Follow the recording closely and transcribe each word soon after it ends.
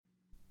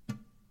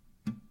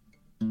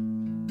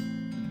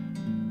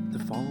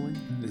following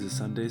is a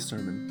Sunday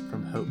sermon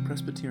from Hope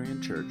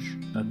Presbyterian Church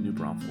of New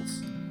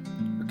Braunfels,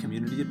 a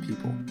community of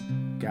people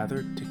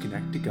gathered to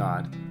connect to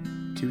God,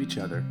 to each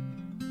other,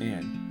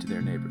 and to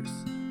their neighbors.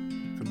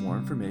 For more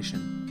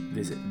information,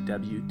 visit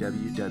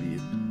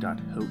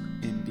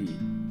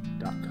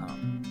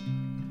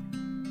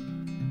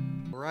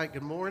www.hopemb.com. All right,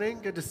 good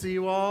morning. Good to see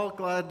you all.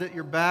 Glad that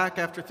you're back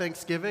after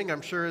Thanksgiving. I'm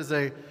sure it's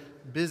a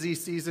busy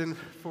season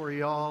for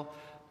y'all.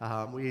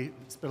 We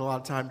spent a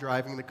lot of time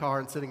driving the car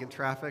and sitting in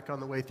traffic on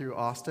the way through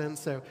Austin,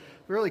 so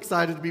we're really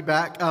excited to be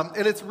back.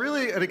 And it's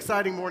really an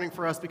exciting morning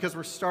for us because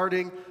we're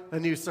starting a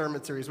new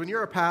sermon series. When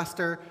you're a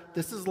pastor,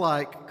 this is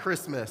like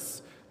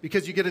Christmas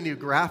because you get a new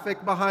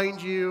graphic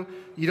behind you.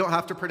 You don't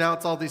have to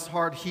pronounce all these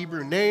hard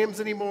Hebrew names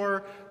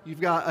anymore.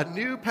 You've got a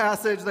new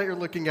passage that you're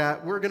looking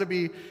at. We're going to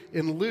be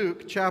in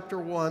Luke chapter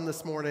 1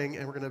 this morning,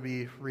 and we're going to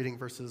be reading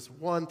verses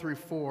 1 through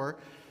 4.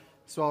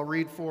 So I'll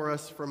read for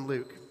us from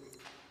Luke.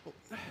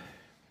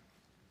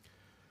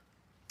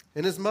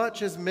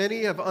 Inasmuch as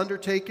many have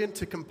undertaken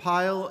to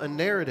compile a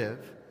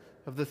narrative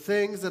of the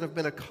things that have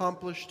been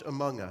accomplished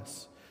among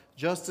us,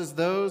 just as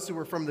those who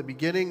were from the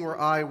beginning were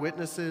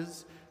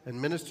eyewitnesses and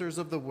ministers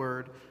of the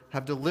word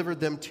have delivered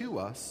them to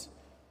us,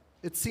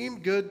 it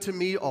seemed good to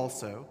me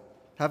also,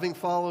 having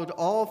followed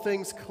all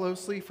things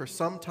closely for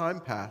some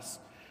time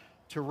past,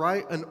 to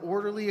write an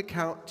orderly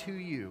account to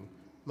you,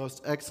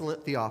 most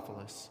excellent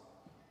Theophilus,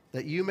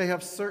 that you may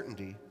have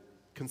certainty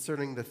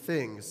concerning the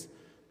things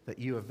that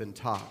you have been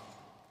taught.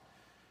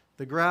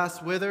 The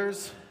grass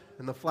withers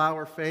and the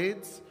flower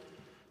fades,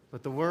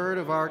 but the word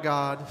of our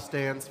God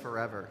stands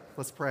forever.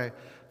 Let's pray.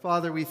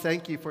 Father, we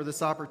thank you for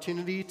this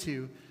opportunity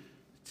to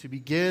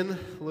begin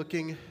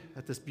looking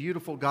at this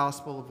beautiful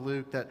gospel of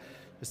Luke that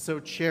is so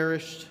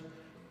cherished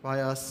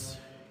by us,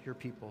 your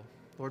people.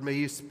 Lord, may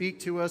you speak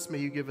to us. May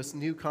you give us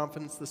new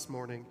confidence this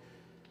morning.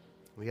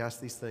 We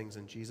ask these things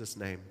in Jesus'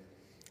 name.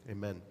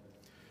 Amen.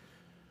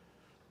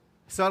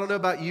 So I don't know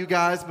about you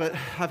guys, but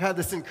I've had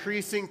this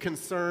increasing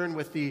concern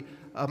with the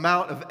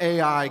amount of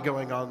AI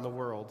going on in the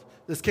world.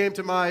 This came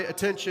to my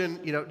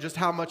attention, just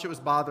how much it was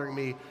bothering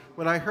me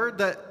when I heard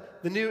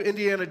that the new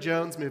Indiana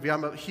Jones movie,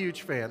 I'm a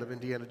huge fan of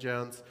Indiana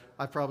Jones.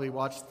 I've probably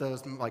watched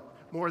those like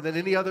more than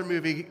any other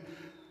movie.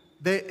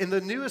 In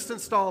the newest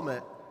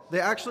installment,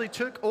 they actually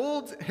took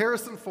old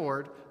Harrison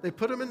Ford, they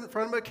put him in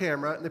front of a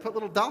camera, and they put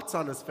little dots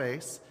on his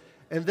face,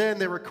 and then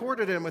they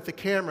recorded him with the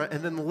camera,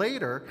 and then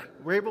later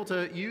were able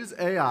to use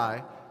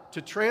AI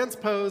to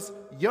transpose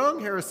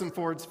young Harrison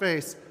Ford's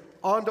face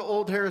onto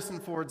old Harrison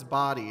Ford's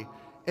body.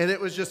 And it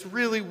was just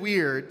really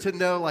weird to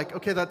know, like,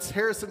 okay, that's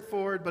Harrison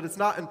Ford, but it's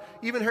not. And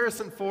even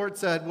Harrison Ford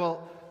said,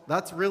 well,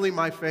 that's really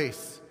my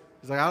face.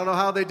 He's like, I don't know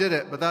how they did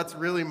it, but that's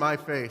really my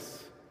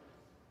face.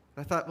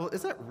 And I thought, well,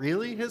 is that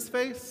really his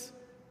face?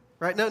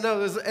 Right? No,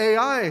 there's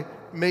AI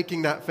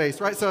making that face,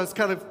 right? So I was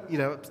kind of,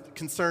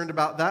 concerned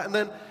about that. And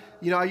then,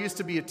 I used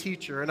to be a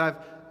teacher, and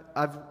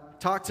I've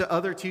talked to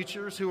other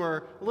teachers who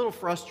are a little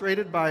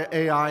frustrated by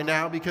AI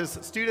now because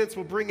students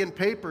will bring in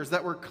papers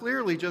that were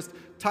clearly just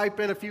type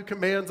in a few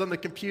commands on the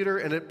computer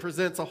and it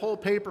presents a whole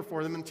paper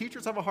for them. And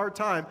teachers have a hard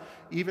time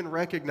even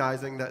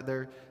recognizing that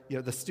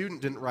the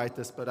student didn't write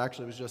this, but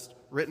actually was just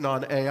written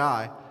on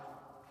AI.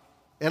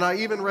 And I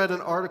even read an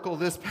article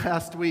this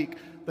past week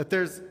that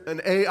there's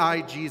an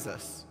AI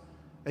Jesus.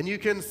 And you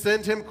can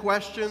send him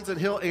questions and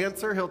he'll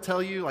answer. He'll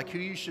tell you like who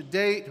you should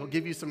date. He'll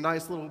give you some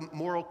nice little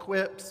moral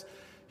quips.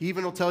 He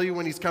even will tell you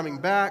when he's coming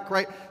back,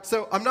 right?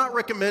 So I'm not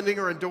recommending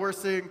or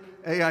endorsing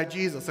AI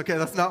Jesus. Okay,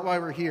 that's not why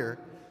we're here.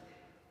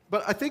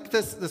 But I think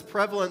this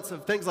prevalence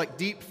of things like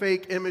deep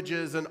fake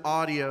images and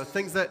audio,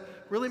 things that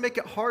really make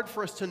it hard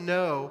for us to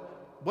know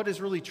what is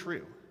really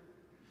true.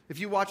 If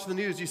you watch the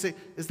news, you say,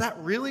 is that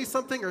really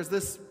something or is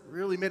this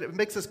really made? It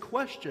makes us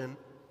question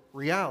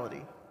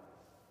reality.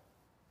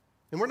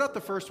 And we're not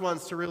the first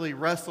ones to really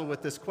wrestle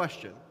with this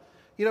question.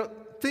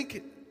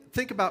 Think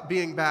about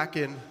being back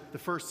in the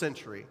first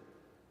century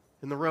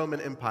in the Roman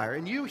Empire,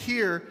 and you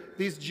hear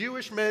these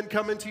Jewish men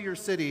come into your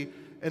city,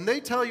 and they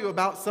tell you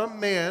about some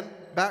man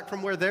back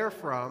from where they're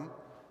from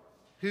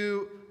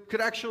who could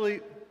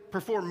actually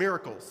perform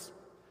miracles.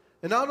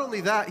 And not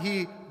only that,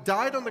 he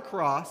died on the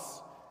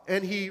cross,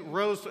 and he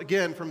rose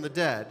again from the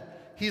dead.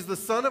 He's the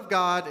Son of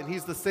God, and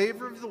he's the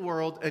Savior of the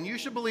world, and you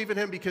should believe in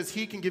him because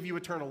he can give you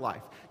eternal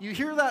life. You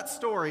hear that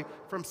story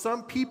from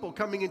some people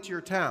coming into your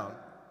town.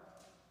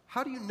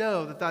 How do you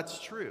know that that's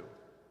true?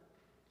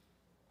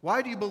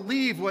 Why do you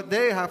believe what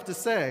they have to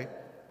say?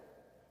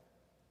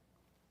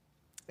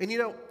 And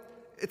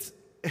it's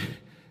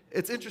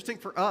interesting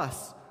for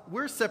us.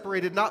 We're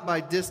separated not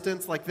by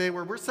distance like they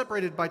were. We're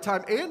separated by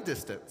time and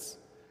distance.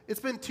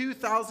 It's been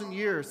 2,000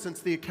 years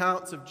since the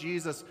accounts of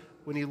Jesus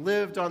when he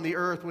lived on the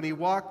earth, when he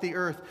walked the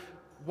earth.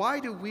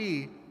 Why do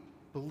we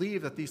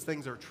believe that these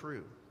things are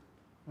true?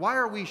 Why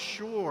are we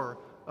sure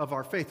of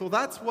our faith? Well,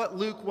 that's what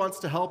Luke wants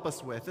to help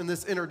us with in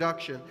this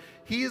introduction.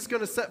 He is going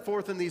to set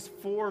forth in these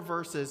 4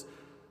 verses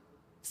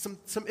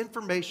some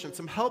information,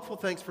 some helpful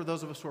things for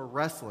those of us who are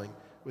wrestling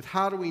with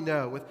how do we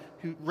know,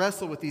 who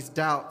wrestle with these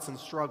doubts and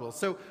struggles.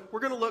 So we're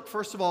going to look,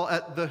 first of all,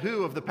 at the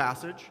who of the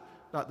passage.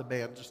 not the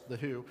band, just the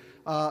who.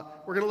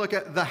 We're going to look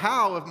at the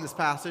how of this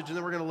passage, and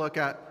then we're going to look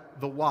at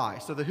the why.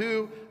 So the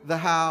who, the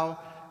how,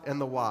 and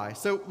the why.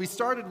 So we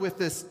started with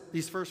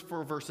these first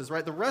 4 verses,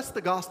 right? The rest of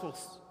the gospel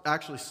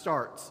actually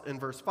starts in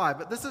verse 5,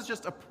 but this is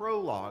just a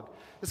prologue.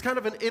 It's kind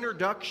of an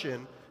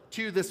introduction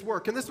to this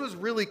work, and this was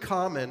really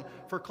common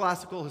for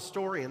classical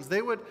historians.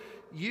 They would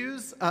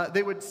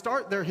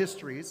start their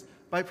histories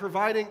by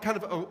providing kind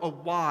of a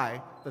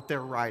why that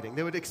they're writing.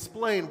 They would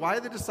explain why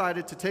they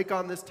decided to take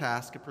on this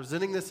task of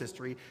presenting this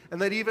history,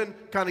 and they'd even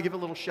kind of give a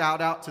little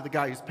shout out to the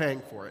guy who's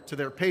paying for it, to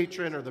their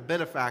patron or the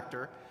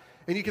benefactor.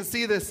 And you can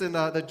see this in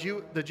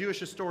the Jewish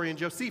historian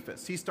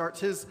Josephus. He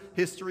starts his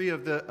history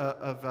of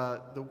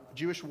the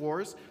Jewish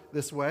wars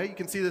this way. You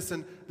can see this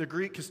in the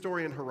Greek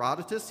historian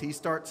Herodotus. He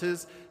starts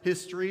his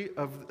history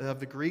of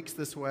the Greeks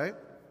this way.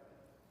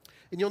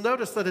 And you'll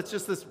notice that it's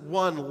just this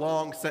one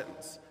long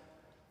sentence.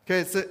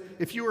 Okay, so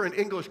if you were in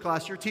English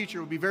class, your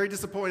teacher would be very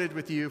disappointed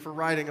with you for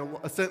writing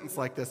a sentence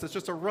like this. It's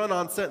just a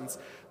run-on sentence.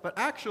 But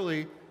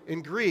actually,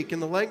 in Greek, in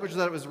the language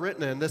that it was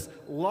written in, this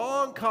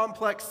long,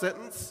 complex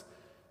sentence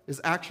is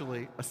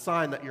actually a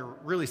sign that you're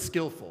really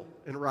skillful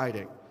in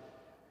writing.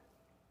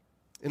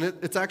 And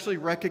it's actually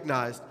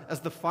recognized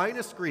as the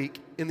finest Greek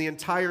in the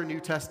entire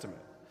New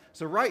Testament.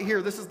 So right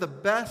here, this is the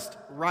best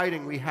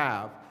writing we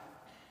have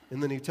in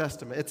the New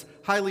Testament. It's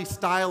highly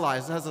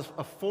stylized. It has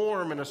a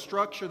form and a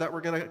structure that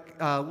we're going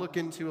to look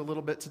into a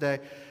little bit today.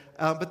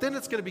 But then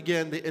it's going to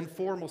begin the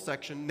informal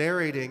section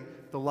narrating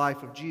the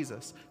life of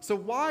Jesus. So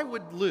why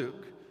would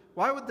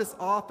this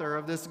author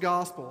of this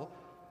gospel,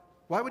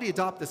 why would he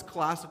adopt this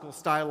classical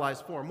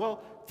stylized form?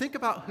 Well, think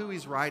about who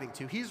he's writing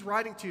to. He's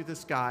writing to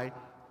this guy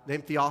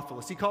named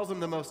Theophilus. He calls him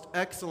the most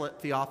excellent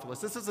Theophilus.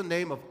 This is a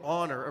name of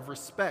honor, of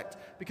respect,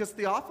 because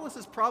Theophilus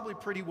is probably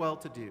pretty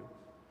well-to-do.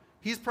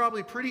 He's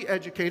probably pretty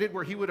educated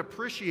where he would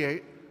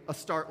appreciate a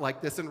start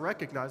like this and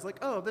recognize, like,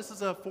 oh, this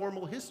is a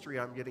formal history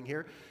I'm getting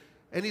here.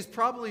 And he's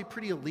probably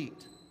pretty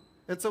elite.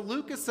 And so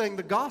Luke is saying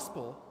the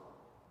gospel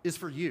is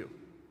for you.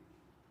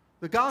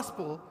 The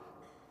gospel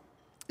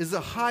is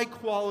a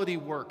high-quality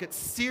work. It's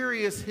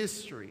serious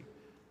history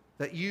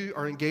that you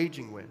are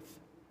engaging with.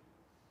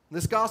 And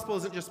this gospel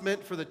isn't just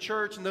meant for the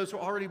church and those who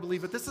already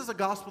believe it. This is a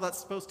gospel that's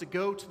supposed to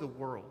go to the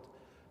world,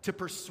 to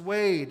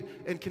persuade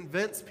and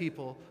convince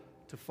people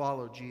to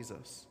follow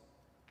Jesus.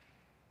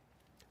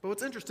 But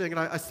what's interesting, and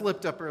I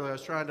slipped up earlier, I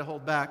was trying to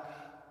hold back,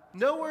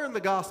 nowhere in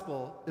the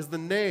gospel is the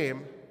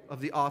name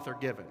of the author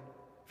given.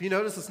 If you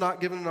notice, it's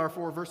not given in our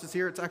 4 verses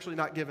here. It's actually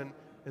not given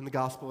in the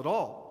gospel at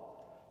all.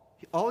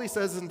 All he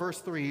says is in verse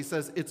 3, he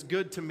says, it's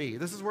good to me.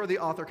 This is where the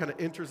author kind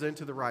of enters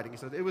into the writing. He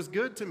said, it was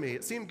good to me.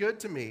 It seemed good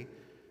to me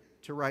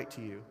to write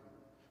to you.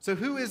 So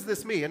who is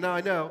this me? And now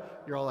I know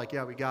you're all like,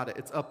 yeah, we got it.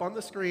 It's up on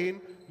the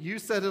screen. You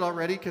said it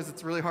already because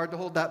it's really hard to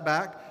hold that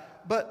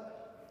back. But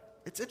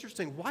it's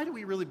interesting. Why do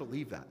we really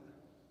believe that?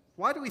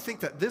 Why do we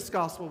think that this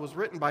gospel was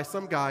written by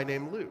some guy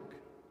named Luke?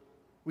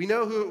 We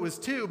know who it was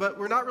to, but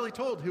we're not really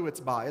told who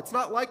it's by. It's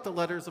not like the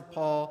letters of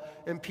Paul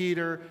and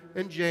Peter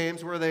and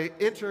James where they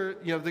enter,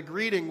 the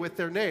greeting with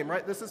their name,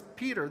 right? This is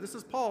Peter, this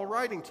is Paul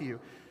writing to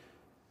you.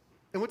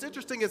 And what's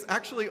interesting is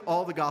actually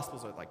all the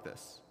gospels are like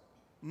this.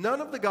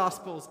 None of the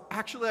gospels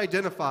actually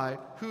identify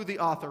who the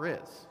author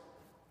is.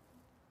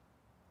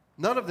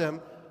 None of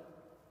them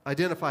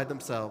identified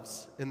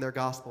themselves in their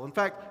gospel. In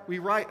fact, we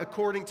write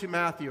according to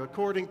Matthew,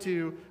 according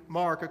to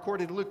Mark,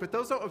 according to Luke, but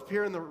those don't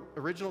appear in the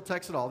original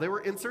text at all. They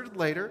were inserted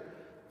later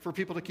for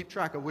people to keep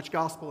track of which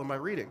gospel am I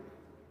reading.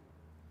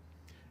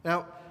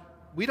 Now,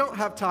 we don't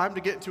have time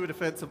to get into a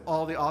defense of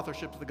all the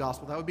authorship of the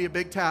gospel. That would be a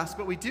big task,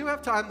 but we do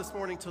have time this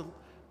morning to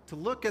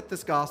look at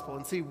this gospel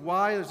and see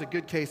why there's a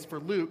good case for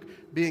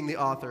Luke being the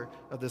author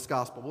of this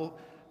gospel. Well,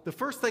 the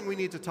first thing we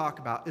need to talk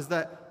about is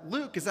that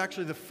Luke is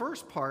actually the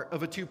first part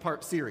of a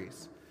 2-part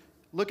series.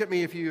 Look at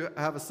me if you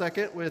have a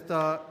second with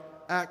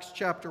Acts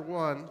chapter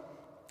 1,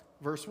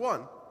 verse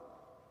 1.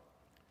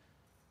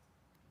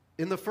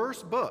 In the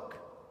first book,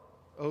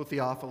 O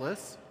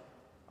Theophilus,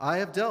 I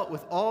have dealt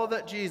with all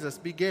that Jesus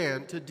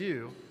began to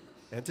do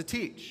and to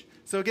teach.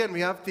 So again,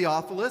 we have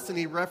Theophilus, and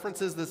he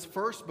references this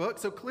first book.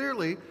 So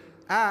clearly,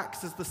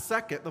 Acts is the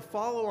second, the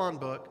follow-on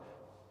book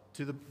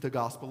to the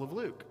Gospel of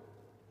Luke.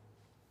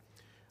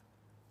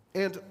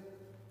 And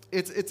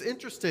it's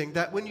interesting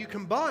that when you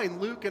combine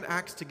Luke and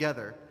Acts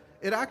together,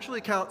 it actually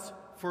accounts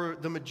for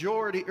the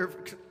majority, or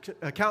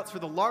accounts for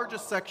the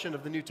largest section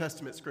of the New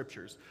Testament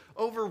scriptures.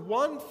 Over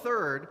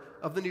 1/3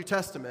 of the New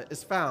Testament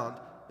is found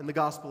in the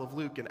Gospel of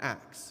Luke and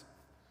Acts.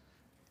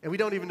 And we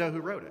don't even know who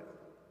wrote it.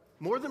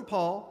 More than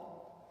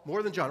Paul,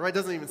 more than John, right? It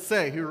doesn't even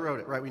say who wrote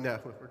it, right? We know.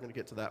 We're going to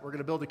get to that. We're going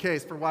to build a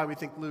case for why we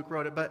think Luke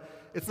wrote it, but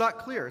it's not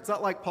clear. It's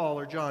not like Paul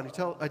or John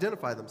who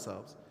identify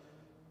themselves.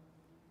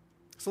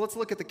 So let's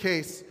look at the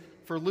case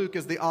for Luke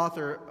as the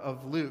author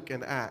of Luke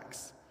and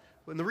Acts.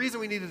 And the reason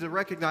we needed to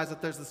recognize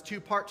that there's this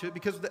 2-part to it,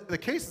 because the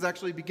case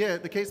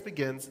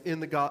begins in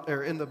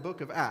the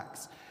book of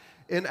Acts.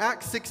 In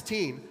Acts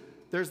 16,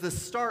 there's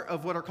this start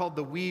of what are called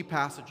the we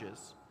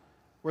passages.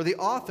 where the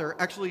author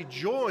actually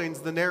joins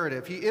the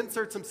narrative. He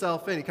inserts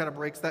himself in. He kind of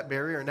breaks that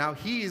barrier. Now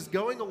he's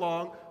going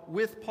along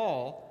with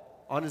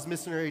Paul on his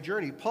missionary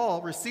journey.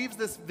 Paul receives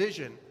this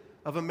vision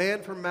of a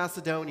man from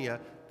Macedonia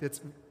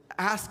that's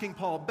asking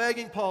Paul,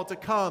 begging Paul to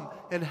come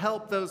and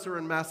help those who are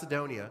in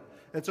Macedonia.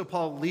 And so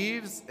Paul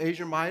leaves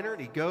Asia Minor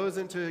and he goes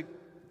into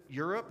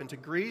Europe, into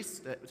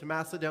Greece, to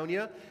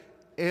Macedonia.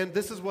 And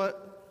this is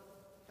what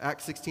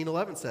Acts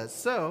 16:11 says.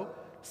 So,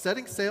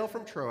 setting sail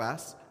from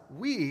Troas,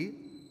 we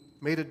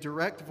made a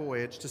direct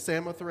voyage to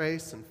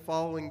Samothrace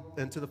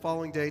and to the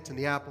following day to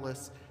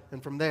Neapolis,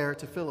 and from there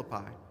to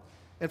Philippi.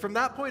 And from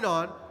that point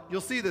on,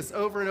 you'll see this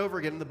over and over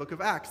again in the book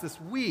of Acts,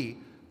 this we.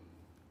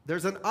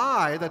 There's an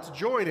I that's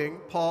joining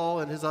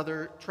Paul and his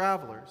other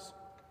travelers.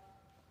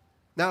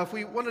 Now, if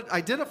we want to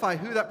identify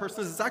who that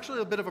person is, it's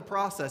actually a bit of a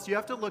process. You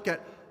have to look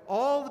at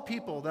all the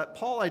people that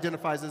Paul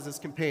identifies as his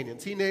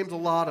companions. He names a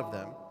lot of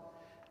them.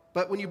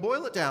 But when you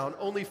boil it down,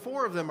 only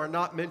 4 of them are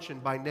not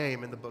mentioned by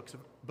name in the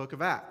book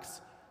of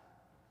Acts.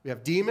 We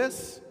have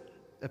Demas,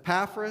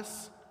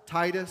 Epaphras,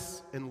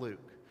 Titus, and Luke.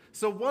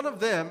 So one of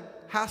them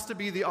has to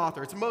be the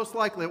author. It's most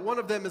likely that one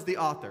of them is the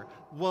author.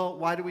 Well,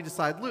 why do we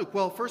decide Luke?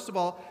 Well, first of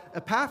all,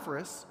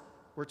 Epaphras,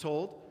 we're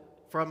told,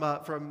 from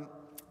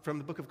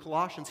the book of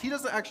Colossians, he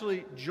doesn't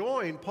actually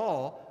join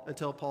Paul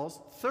until Paul's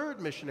 3rd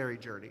missionary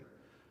journey.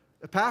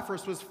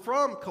 Epaphras was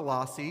from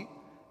Colossae.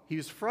 He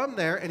was from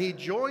there, and he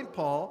joined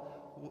Paul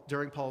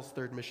during Paul's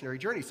 3rd missionary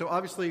journey. So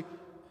obviously,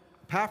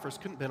 Epaphras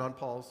couldn't have been on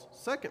Paul's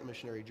 2nd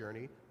missionary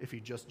journey if he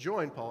just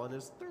joined Paul in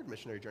his 3rd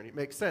missionary journey. It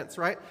makes sense,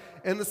 right?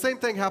 And the same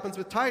thing happens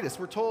with Titus.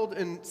 We're told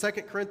in 2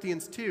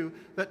 Corinthians 2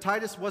 that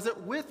Titus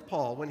wasn't with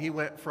Paul when he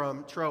went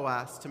from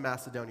Troas to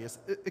Macedonia.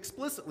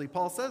 Explicitly,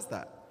 Paul says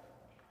that.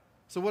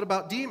 So what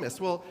about Demas?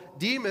 Well,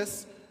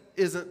 Demas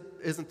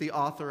isn't the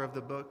author of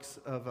the books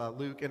of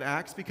Luke and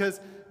Acts,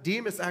 because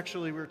Demas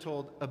actually, we're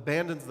told,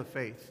 abandons the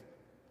faith.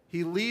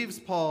 He leaves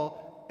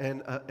Paul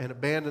and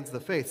abandons the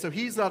faith. So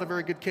he's not a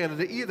very good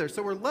candidate either.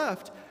 So we're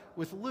left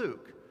with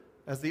Luke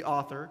as the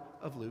author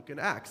of Luke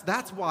and Acts.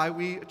 That's why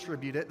we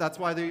attribute it. That's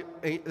why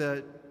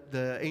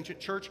the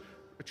ancient church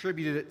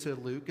attributed it to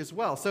Luke as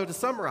well. So to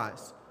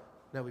summarize,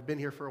 now we've been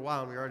here for a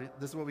while and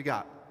this is what we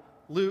got.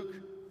 Luke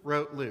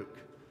wrote Luke.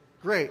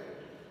 Great.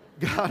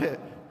 Got it.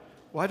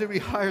 Why did we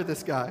hire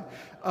this guy?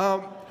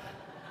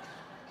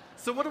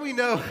 So what do we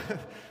know?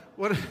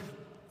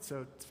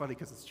 So it's funny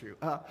because it's true.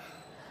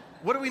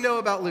 What do we know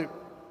about Luke?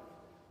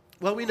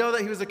 Well, we know that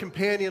he was a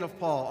companion of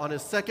Paul on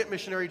his 2nd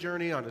missionary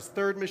journey, on his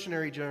 3rd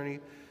missionary journey.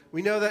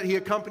 We know that he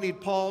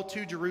accompanied Paul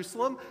to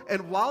Jerusalem,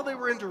 and while they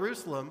were in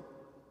Jerusalem,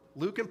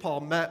 Luke and Paul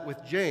met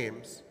with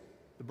James,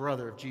 the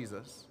brother of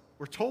Jesus.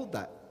 We're told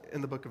that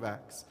in the book of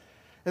Acts.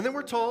 And then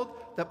we're told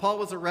that Paul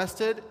was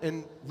arrested,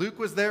 and Luke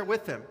was there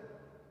with him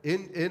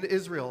in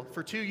Israel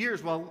for 2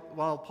 years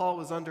while Paul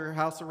was under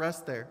house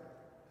arrest there.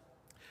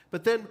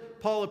 But then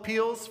Paul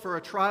appeals for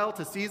a trial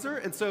to Caesar,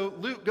 and so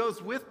Luke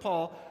goes with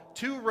Paul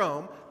to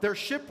Rome. They're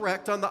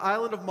shipwrecked on the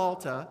island of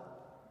Malta,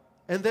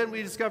 and then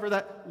we discover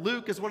that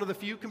Luke is one of the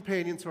few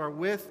companions who are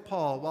with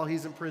Paul while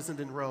he's imprisoned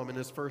in Rome in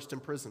his first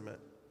imprisonment.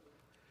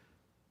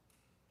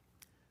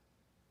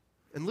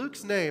 And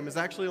Luke's name is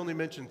actually only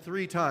mentioned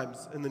 3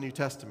 times in the New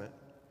Testament.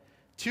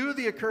 2 of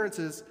the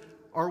occurrences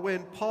are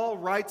when Paul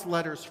writes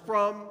letters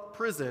from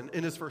prison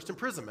in his first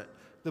imprisonment.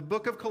 The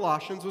book of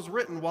Colossians was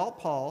written while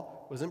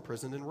Paul was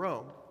imprisoned in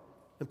Rome.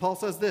 And Paul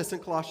says this in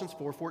Colossians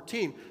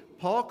 4:14.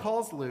 Paul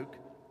calls Luke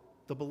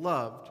the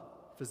beloved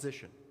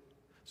physician.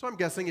 So I'm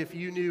guessing if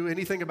you knew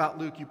anything about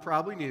Luke, you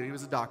probably knew he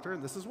was a doctor,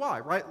 and this is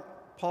why, right?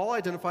 Paul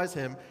identifies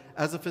him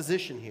as a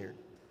physician here.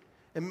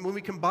 And when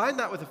we combine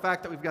that with the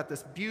fact that we've got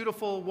this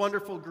beautiful,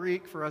 wonderful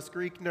Greek for us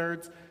Greek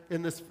nerds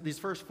in these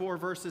first 4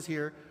 verses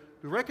here,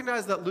 we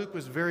recognize that Luke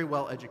was very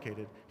well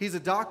educated. He's a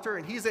doctor,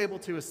 and he's able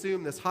to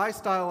assume this high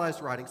stylized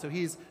writing, so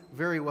he's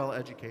very well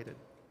educated.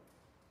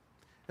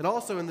 And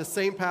also in the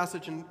same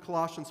passage in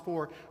Colossians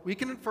 4, we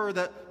can infer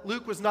that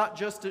Luke was not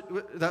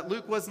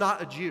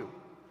a Jew,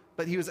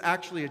 but he was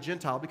actually a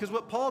Gentile. Because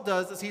what Paul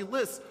does is he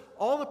lists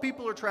all the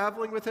people who are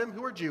traveling with him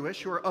who are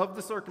Jewish, who are of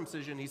the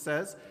circumcision, he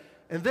says,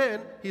 and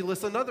then he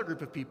lists another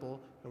group of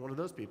people, and one of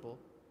those people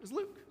is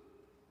Luke.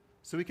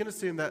 So we can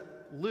assume that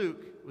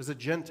Luke was a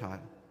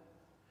Gentile.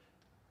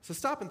 So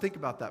stop and think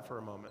about that for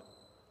a moment.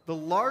 The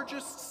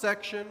largest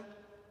section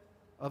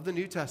of the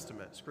New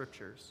Testament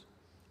scriptures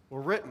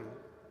were written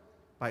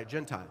by a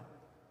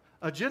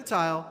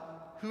Gentile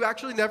who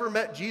actually never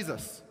met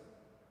Jesus,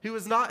 who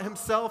was not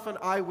himself an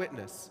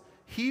eyewitness.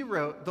 He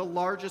wrote the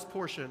largest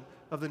portion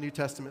of the New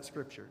Testament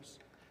scriptures.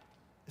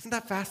 Isn't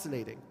that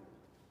fascinating?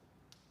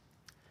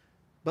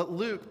 But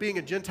Luke, being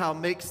a Gentile,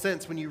 makes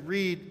sense when you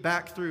read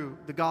back through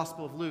the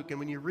Gospel of Luke and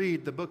when you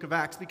read the book of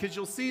Acts, because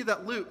you'll see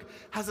that Luke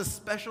has a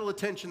special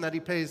attention that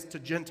he pays to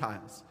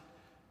Gentiles.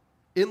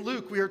 In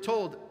Luke, we are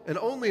told, and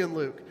only in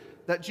Luke,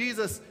 that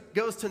Jesus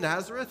goes to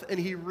Nazareth and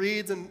he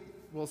reads, and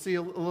we'll see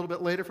a little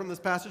bit later from this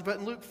passage, but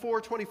in Luke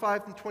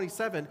 4:25 and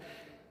 27,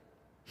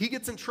 he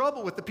gets in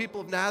trouble with the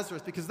people of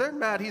Nazareth because they're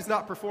mad he's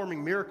not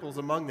performing miracles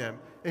among them.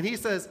 And he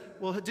says,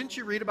 well, didn't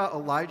you read about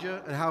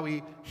Elijah and how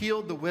he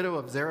healed the widow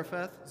of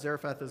Zarephath?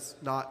 Zarephath is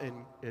not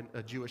in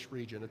a Jewish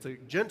region. It's a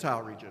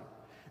Gentile region.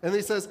 And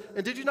he says,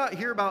 and did you not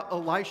hear about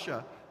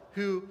Elisha,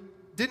 who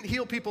didn't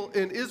heal people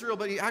in Israel,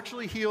 but he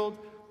actually healed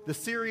the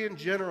Syrian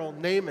general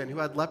Naaman, who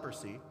had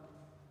leprosy?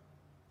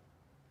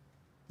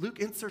 Luke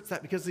inserts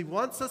that because he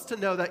wants us to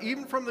know that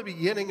even from the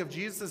beginning of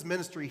Jesus'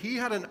 ministry, he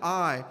had an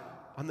eye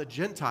on the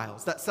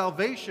Gentiles, that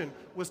salvation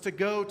was to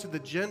go to the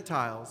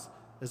Gentiles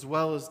as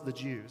well as the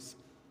Jews.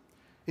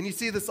 And you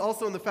see this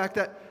also in the fact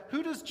that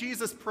who does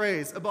Jesus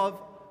praise above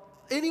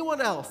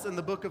anyone else in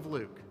the book of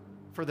Luke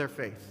for their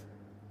faith?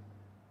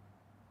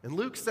 In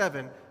Luke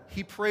 7,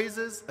 he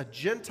praises a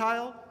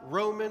Gentile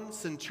Roman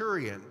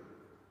centurion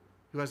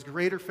who has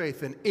greater faith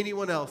than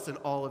anyone else in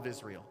all of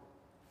Israel.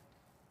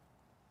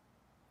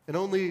 And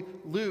only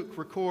Luke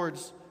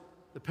records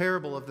the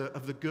parable of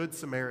the Good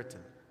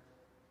Samaritan.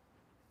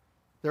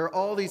 There are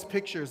all these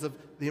pictures of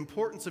the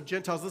importance of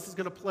Gentiles. This is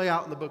going to play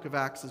out in the book of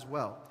Acts as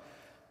well.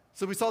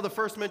 So we saw the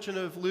first mention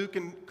of Luke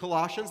in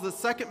Colossians. The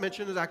second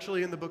mention is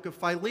actually in the book of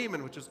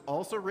Philemon, which is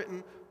also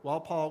written while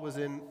Paul was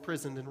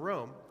imprisoned in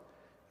Rome.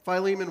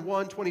 Philemon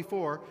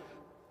 1:24,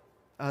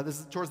 this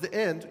is towards the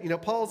end.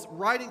 Paul's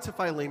writing to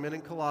Philemon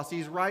in Colossae.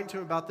 He's writing to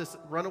him about this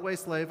runaway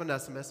slave,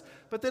 Onesimus.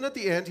 But then at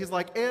the end, he's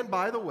like, and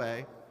by the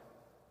way,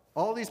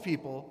 all these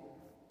people,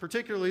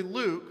 particularly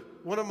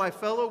Luke, one of my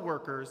fellow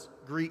workers,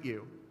 greet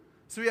you.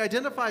 So he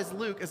identifies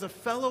Luke as a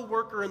fellow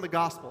worker in the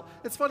gospel.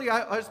 It's funny,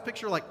 I just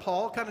picture like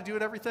Paul kind of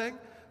doing everything,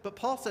 but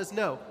Paul says,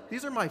 no,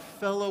 these are my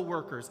fellow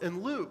workers.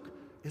 And Luke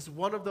is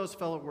one of those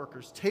fellow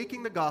workers,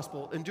 taking the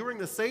gospel, enduring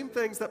the same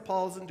things that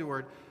Paul has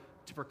endured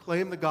to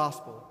proclaim the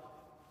gospel.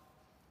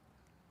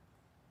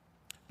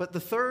 But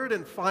the third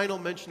and final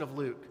mention of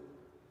Luke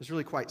is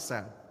really quite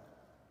sad.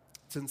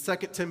 It's in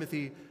 2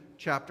 Timothy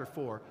chapter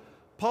 4.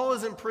 Paul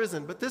is in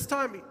prison, but this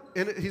time,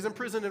 he's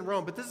imprisoned in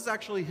Rome, but this is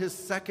actually his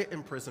second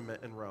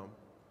imprisonment in Rome.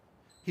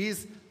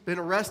 He's been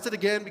arrested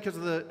again because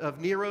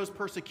of Nero's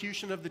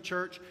persecution of the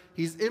church.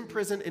 He's in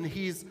prison and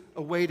he's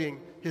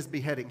awaiting his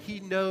beheading. He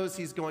knows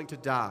he's going to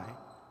die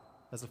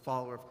as a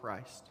follower of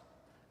Christ.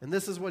 And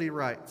this is what he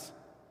writes.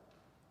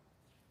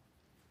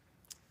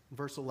 In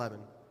verse 11,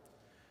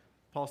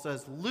 Paul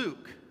says,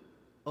 Luke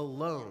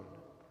alone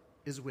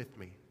is with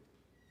me.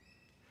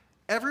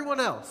 Everyone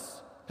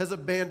else has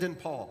abandoned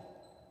Paul.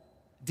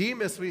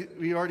 Demas,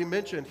 we already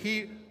mentioned,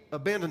 he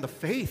abandoned the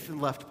faith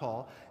and left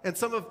Paul. And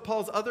some of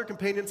Paul's other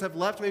companions have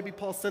left. Maybe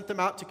Paul sent them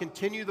out to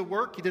continue the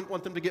work. He didn't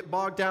want them to get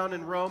bogged down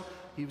in Rome.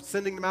 He was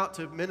sending them out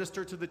to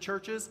minister to the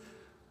churches.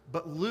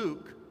 But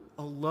Luke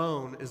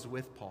alone is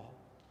with Paul.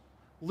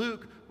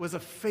 Luke was a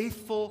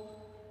faithful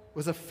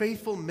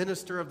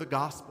minister of the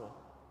gospel.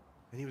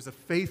 And he was a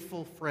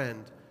faithful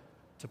friend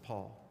to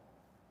Paul.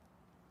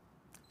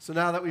 So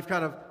now that we've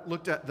kind of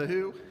looked at the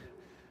who,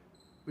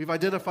 we've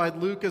identified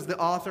Luke as the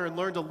author and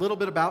learned a little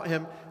bit about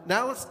him.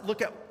 Now let's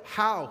look at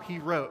how he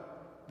wrote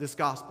this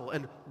gospel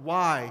and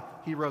why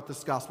he wrote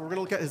this gospel. We're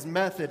going to look at his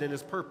method and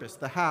his purpose,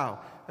 the how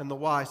and the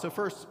why. So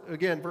first,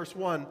 again, verse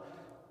 1.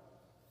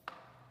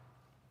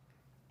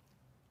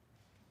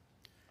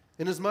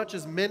 Inasmuch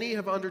as many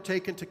have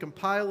undertaken to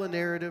compile a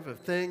narrative of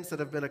things that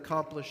have been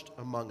accomplished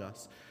among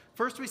us.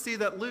 First, we see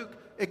that Luke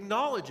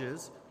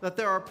acknowledges that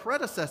there are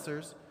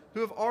predecessors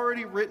who have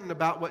already written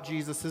about what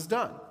Jesus has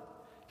done.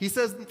 He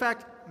says, in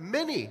fact,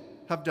 many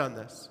have done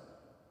this,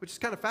 which is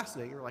kind of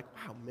fascinating. You're like,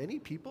 wow, many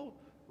people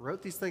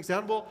wrote these things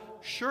down? Well,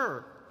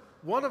 sure.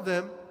 One of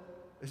them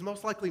is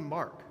most likely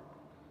Mark.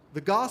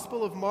 The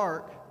Gospel of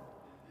Mark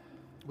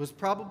was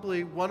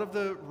probably one of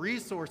the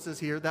resources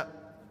here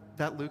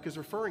that Luke is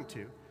referring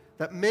to,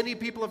 that many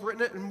people have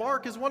written it, and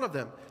Mark is one of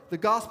them, the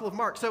Gospel of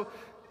Mark. So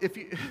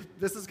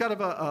this is kind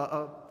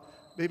of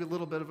maybe a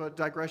little bit of a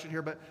digression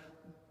here, but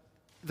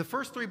the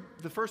first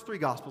three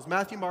Gospels,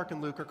 Matthew, Mark,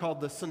 and Luke, are called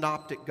the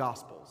Synoptic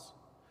Gospels.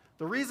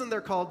 The reason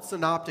they're called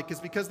synoptic is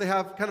because they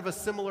have kind of a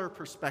similar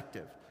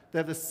perspective. They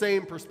have the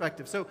same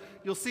perspective. So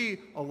you'll see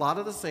a lot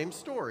of the same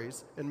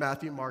stories in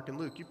Matthew, Mark, and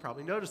Luke. You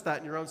probably noticed that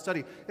in your own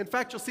study. In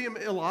fact, you'll see them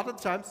a lot of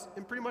the times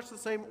in pretty much the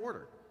same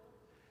order.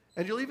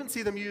 And you'll even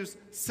see them use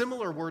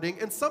similar wording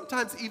and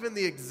sometimes even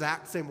the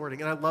exact same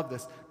wording. And I love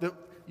this.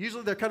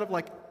 Usually they're kind of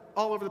like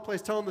all over the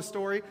place telling the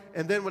story.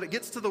 And then when it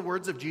gets to the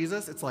words of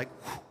Jesus, it's like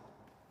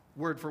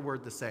word for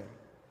word the same.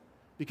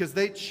 Because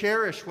they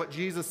cherish what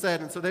Jesus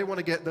said, and so they want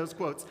to get those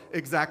quotes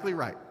exactly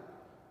right.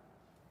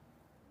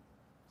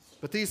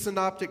 But these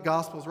synoptic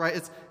gospels, right,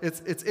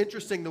 it's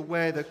interesting the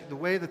way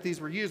that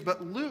these were used.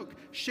 But Luke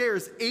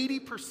shares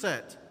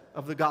 80%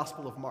 of the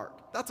Gospel of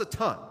Mark. That's a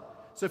ton.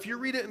 So if you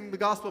read it in the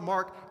Gospel of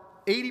Mark,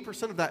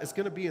 80% of that is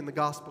going to be in the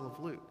Gospel of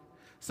Luke.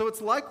 So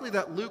it's likely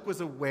that Luke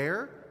was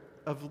aware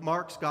of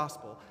Mark's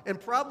Gospel and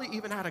probably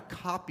even had a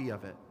copy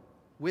of it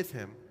with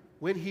him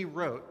when he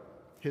wrote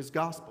his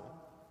Gospel.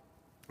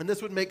 And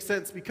this would make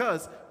sense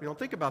because, we don't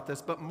think about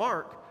this, but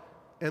Mark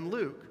and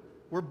Luke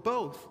were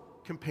both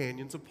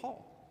companions of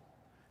Paul.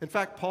 In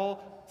fact,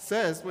 Paul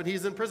says when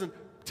he's in prison,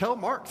 tell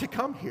Mark to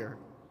come here.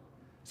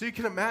 So you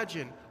can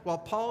imagine, while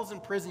Paul's in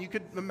prison, you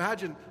could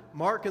imagine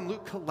Mark and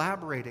Luke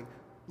collaborating,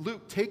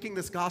 Luke taking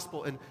this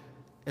gospel and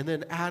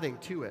then adding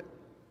to it.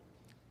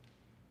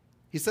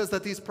 He says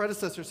that these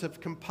predecessors have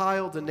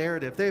compiled a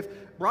narrative. They've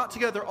brought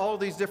together all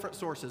these different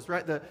sources,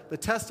 right? The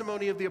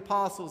testimony of the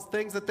apostles,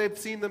 things that they've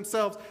seen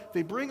themselves.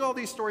 They bring all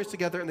these stories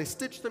together and they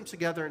stitch them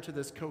together into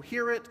this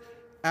coherent,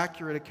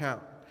 accurate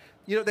account.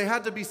 You know, they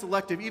had to be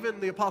selective. Even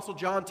the Apostle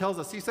John tells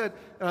us, he said,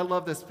 and I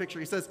love this picture,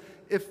 he says,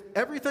 if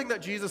everything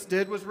that Jesus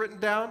did was written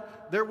down,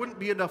 there wouldn't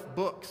be enough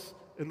books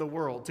in the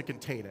world to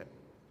contain it.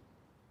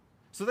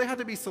 So they had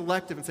to be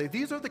selective and say,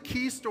 these are the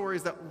key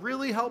stories that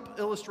really help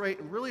illustrate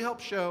and really help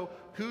show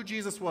who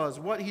Jesus was,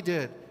 what he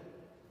did.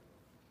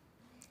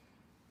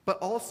 But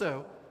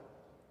also,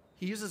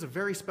 he uses a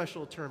very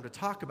special term to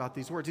talk about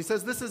these words. He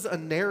says this is a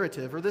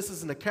narrative, or this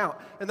is an account,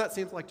 and that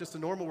seems like just a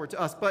normal word to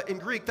us, but in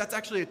Greek, that's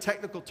actually a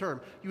technical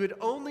term. You would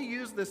only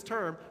use this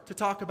term to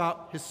talk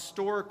about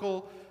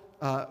historical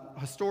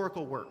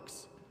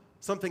works,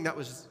 something that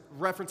was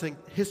referencing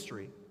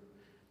history.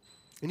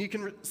 And you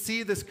can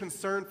see this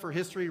concern for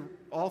history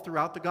all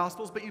throughout the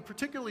Gospels, but you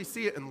particularly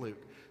see it in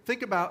Luke.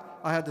 Think about,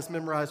 I had this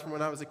memorized from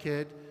when I was a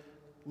kid,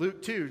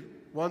 Luke 2,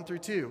 1 through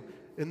 2.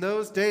 In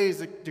those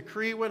days, a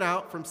decree went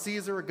out from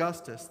Caesar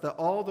Augustus that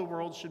all the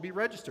world should be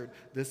registered.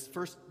 This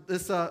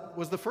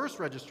was the first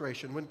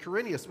registration when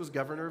Quirinius was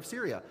governor of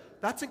Syria.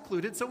 That's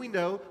included so we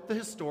know the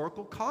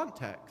historical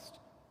context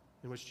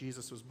in which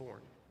Jesus was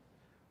born.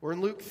 Or in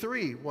Luke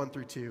 3, 1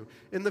 through 2,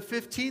 in the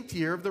 15th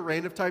year of the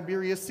reign of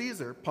Tiberius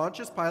Caesar,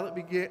 Pontius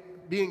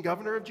Pilate being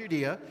governor of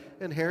Judea,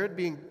 and Herod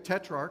being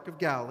tetrarch of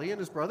Galilee, and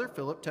his brother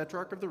Philip,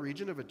 tetrarch of the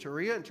region of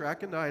Iturea and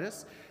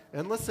Trachonitis,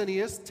 and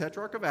Lysanias,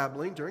 tetrarch of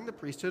Abilene, during the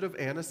priesthood of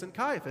Annas and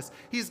Caiaphas.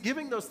 He's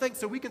giving those things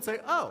so we can say,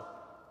 oh,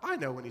 I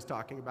know when he's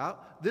talking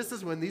about. This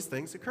is when these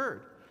things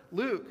occurred.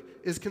 Luke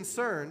is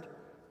concerned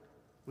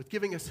with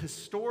giving us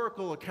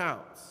historical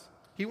accounts.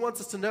 He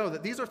wants us to know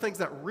that these are things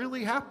that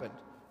really happened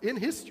in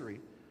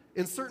history,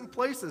 in certain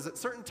places, at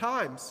certain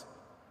times.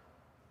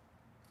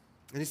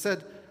 And he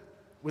said,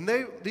 when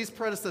these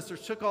predecessors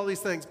took all these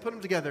things, put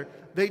them together,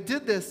 they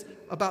did this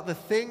about the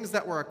things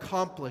that were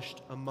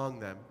accomplished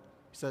among them.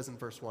 He says in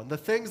verse 1, the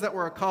things that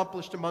were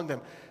accomplished among them.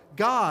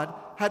 God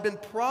had been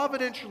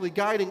providentially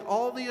guiding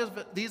all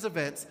these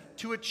events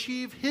to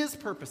achieve his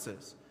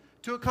purposes,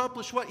 to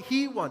accomplish what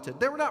he wanted.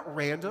 They were not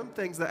random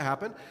things that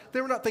happened. They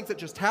were not things that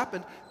just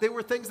happened. They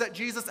were things that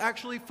Jesus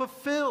actually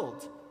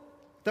fulfilled,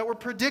 that were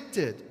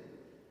predicted.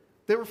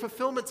 They were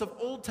fulfillments of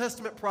Old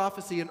Testament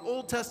prophecy and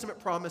Old Testament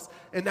promise,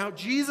 and now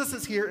Jesus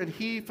is here and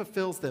he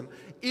fulfills them.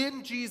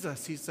 In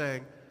Jesus, he's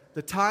saying,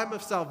 the time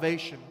of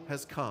salvation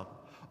has come.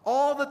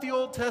 All that the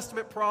Old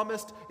Testament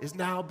promised is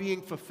now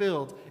being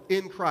fulfilled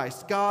in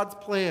Christ. God's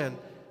plan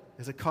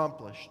is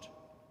accomplished.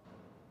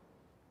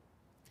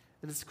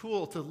 And it's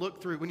cool to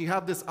look through, when you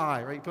have this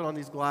eye, right, you put on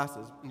these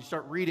glasses, and you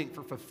start reading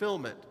for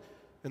fulfillment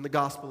in the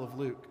Gospel of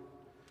Luke.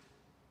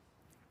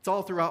 It's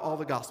all throughout all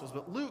the Gospels,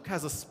 but Luke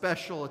has a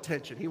special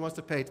attention. He wants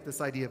to pay to this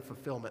idea of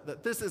fulfillment,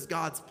 that this is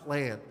God's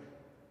plan.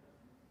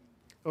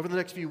 Over the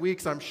next few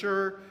weeks, I'm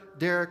sure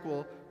Derek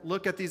will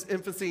look at these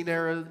infancy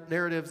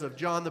narratives of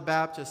John the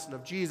Baptist and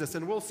of Jesus,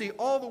 and we'll see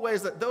all the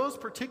ways that those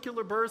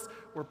particular births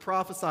were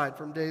prophesied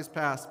from days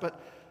past. But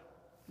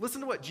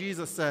listen to what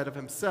Jesus said of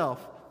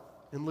himself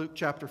in Luke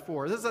chapter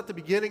 4. This is at the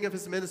beginning of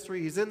his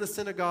ministry. He's in the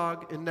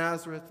synagogue in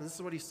Nazareth, and this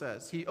is what he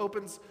says. He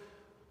opens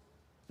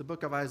the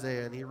book of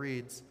Isaiah, and he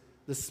reads,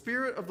 "The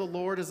Spirit of the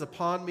Lord is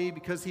upon me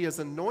because he has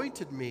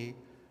anointed me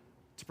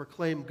to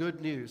proclaim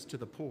good news to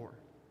the poor.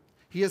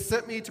 He has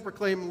sent me to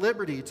proclaim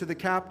liberty to the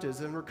captives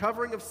and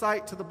recovering of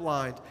sight to the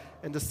blind,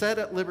 and to set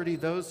at liberty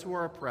those who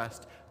are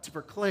oppressed, to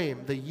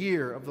proclaim the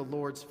year of the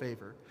Lord's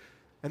favor."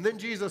 And then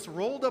Jesus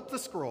rolled up the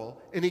scroll,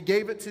 and he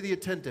gave it to the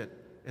attendant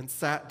and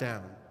sat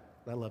down.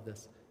 I love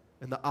this.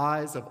 And the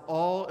eyes of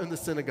all in the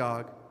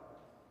synagogue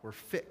were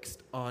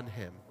fixed on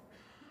him.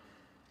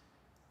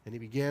 And he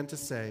began to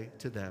say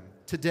to them,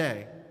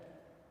 "Today,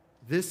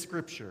 this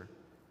scripture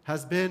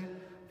has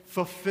been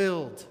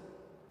fulfilled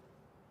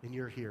in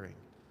your hearing."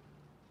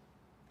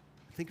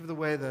 Think of the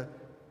way the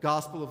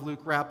Gospel of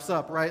Luke wraps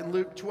up, right? In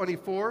Luke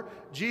 24,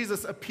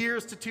 Jesus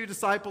appears to two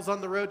disciples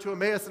on the road to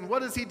Emmaus, and what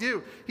does he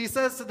do? He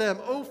says to them,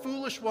 "O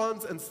foolish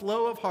ones and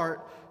slow of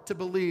heart to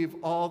believe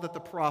all that the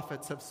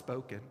prophets have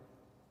spoken.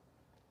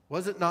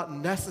 Was it not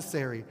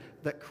necessary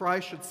that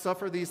Christ should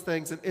suffer these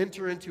things and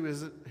enter into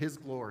his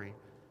glory?"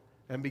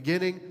 And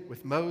beginning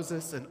with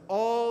Moses and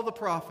all the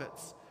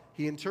prophets,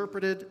 he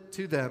interpreted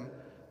to them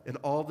in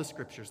all the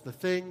scriptures the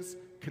things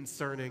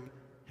concerning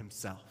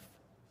himself.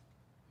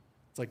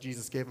 It's like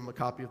Jesus gave him a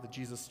copy of the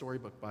Jesus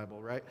Storybook Bible,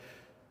 right?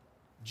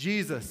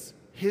 Jesus,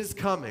 his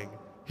coming,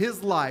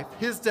 his life,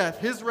 his death,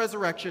 his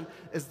resurrection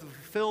is the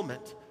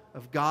fulfillment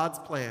of God's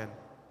plan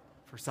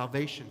for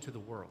salvation to the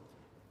world.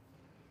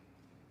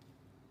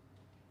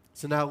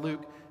 So now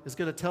Luke is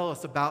going to tell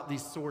us about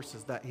these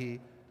sources that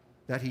he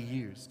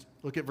used.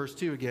 Look at verse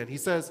 2 again. He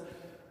says,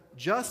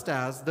 "Just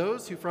as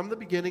those who from the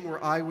beginning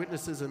were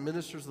eyewitnesses and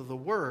ministers of the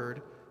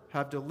word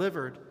have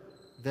delivered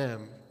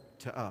them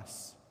to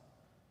us."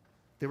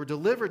 They were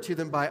delivered to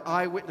them by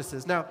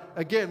eyewitnesses. Now,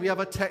 again, we have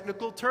a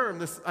technical term,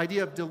 this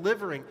idea of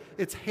delivering.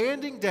 It's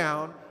handing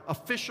down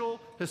official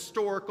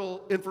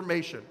historical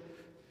information.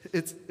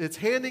 It's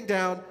handing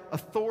down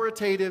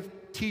authoritative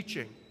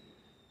teaching.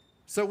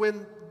 So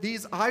when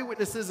these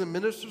eyewitnesses and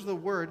ministers of the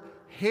word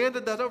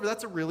handed that over,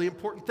 that's a really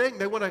important thing.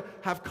 They want to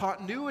have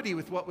continuity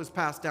with what was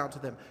passed down to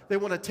them. They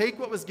want to take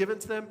what was given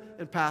to them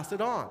and pass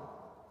it on.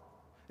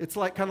 It's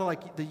like kind of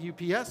like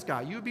the UPS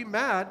guy. You would be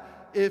mad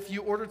if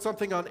you ordered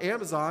something on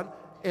Amazon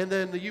and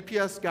then the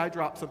UPS guy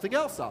dropped something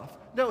else off.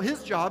 No,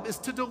 his job is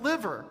to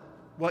deliver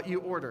what you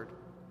ordered.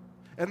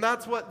 And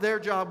that's what their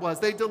job was.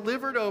 They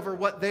delivered over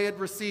what they had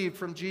received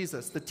from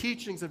Jesus, the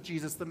teachings of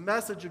Jesus, the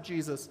message of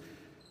Jesus,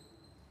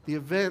 the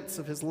events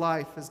of his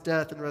life, his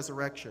death, and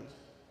resurrection.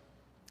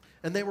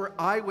 And they were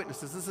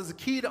eyewitnesses. This is a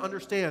key to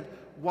understand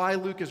why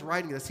Luke is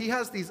writing this. He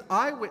has these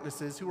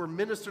eyewitnesses who are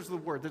ministers of the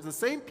word. They're the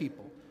same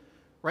people,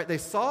 right? They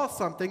saw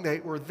something.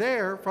 They were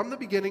there from the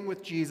beginning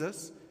with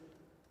Jesus,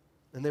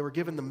 and they were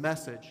given the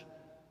message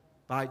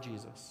by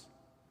Jesus.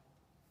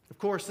 Of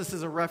course, this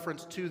is a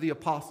reference to the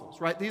apostles,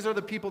 right? These are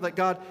the people that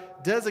God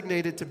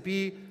designated to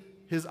be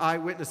his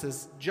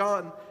eyewitnesses.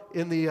 John,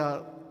 in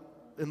the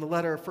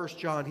letter of 1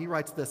 John, he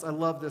writes this. I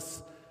love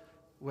this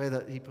way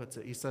that he puts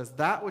it. He says,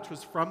 that which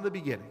was from the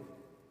beginning,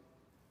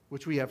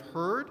 which we have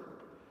heard,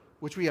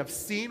 which we have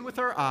seen with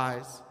our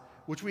eyes,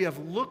 which we have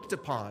looked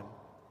upon,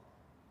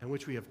 and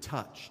which we have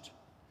touched.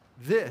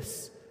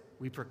 This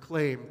we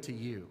proclaim to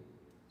you.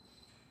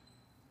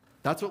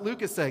 That's what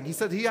Luke is saying. He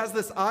said he has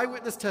this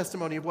eyewitness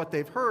testimony of what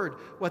they've heard,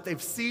 what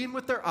they've seen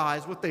with their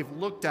eyes, what they've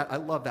looked at. I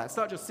love that. It's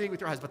not just seeing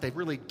with your eyes, but they've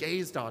really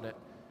gazed on it,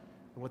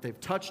 and what they've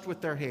touched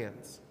with their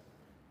hands.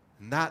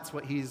 And that's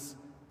what he's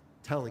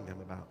telling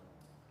them about.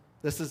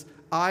 This is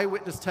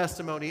eyewitness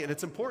testimony, and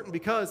it's important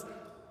because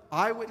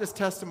eyewitness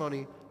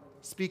testimony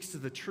speaks to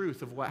the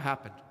truth of what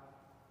happened.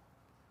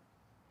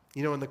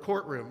 You know, in the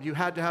courtroom, you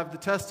had to have the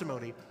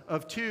testimony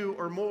of 2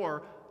 or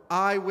more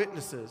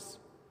eyewitnesses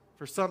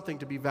for something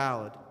to be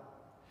valid.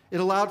 It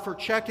allowed for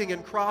checking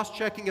and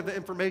cross-checking of the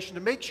information to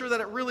make sure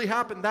that it really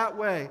happened that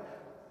way.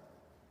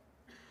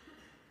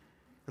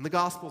 And the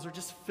Gospels are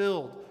just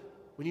filled.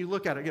 When you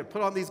look at it, again,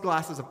 put on these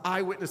glasses of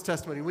eyewitness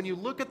testimony. When you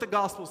look at the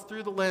Gospels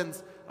through the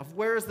lens of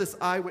where is this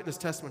eyewitness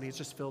testimony, it's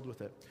just filled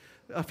with it.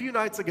 A few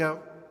nights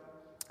ago,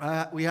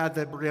 we had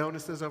the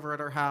Brioneses over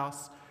at our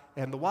house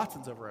and the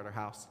Watsons over at our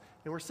house.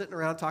 And we're sitting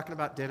around talking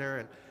about dinner,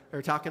 and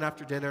or talking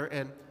after dinner,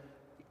 and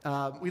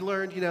we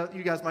learned,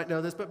 you guys might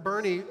know this, but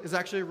Bernie is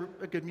actually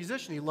a good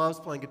musician. He loves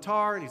playing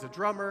guitar, and he's a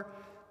drummer.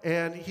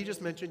 And he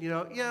just mentioned,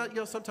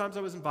 sometimes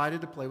I was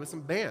invited to play with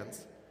some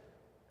bands.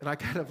 And I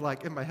kind of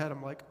in my head,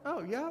 I'm like,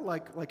 oh, yeah,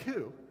 like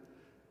who?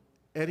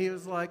 And he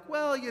was like,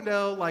 well,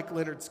 like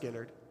Leonard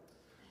Skinner.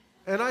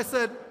 And I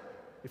said,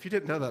 if you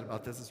didn't know that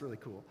about this, it's really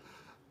cool.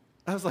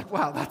 I was like,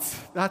 wow,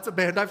 that's a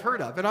band I've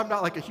heard of. And I'm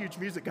not like a huge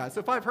music guy.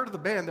 So if I've heard of the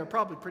band, they're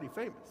probably pretty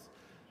famous.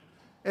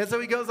 And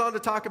so he goes on to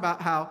talk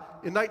about how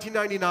in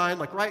 1999,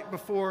 like right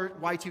before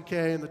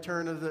Y2K and the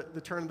turn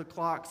of the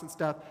clocks and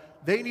stuff,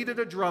 they needed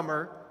a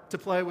drummer to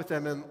play with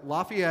them in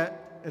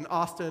Lafayette, in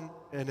Austin,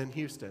 and in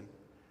Houston.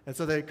 And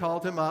so they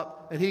called him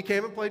up, and he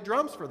came and played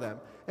drums for them.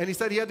 And he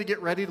said he had to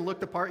get ready to look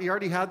the part. He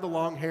already had the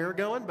long hair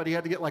going, but he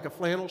had to get like a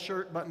flannel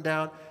shirt buttoned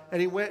down.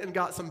 And he went and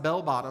got some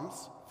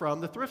bell-bottoms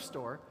from the thrift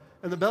store.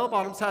 And the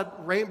bell-bottoms had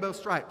rainbow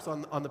stripes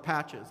on the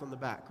patches on the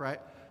back, right?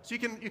 So you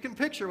can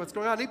picture what's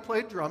going on. He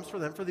played drums for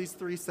them for these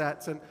 3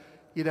 sets, and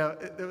it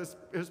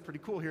was pretty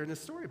cool hearing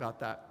his story about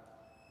that.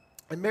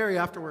 And Mary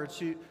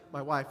afterwards,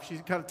 my wife, she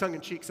kind of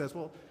tongue-in-cheek says,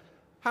 well,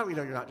 how do we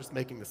know you're not just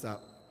making this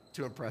up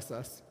to impress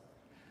us?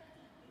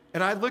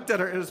 And I looked at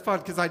her, it was fun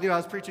because I knew I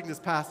was preaching this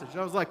passage. And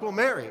I was like, well,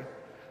 Mary,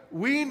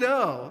 we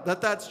know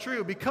that that's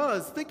true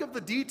because think of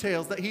the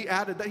details that he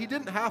added that he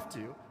didn't have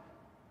to.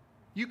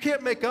 You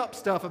can't make up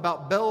stuff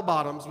about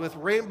bell-bottoms with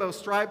rainbow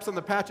stripes on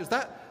the patches.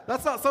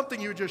 That's not something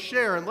you would just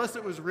share unless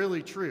it was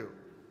really true.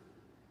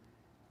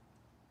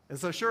 And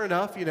so sure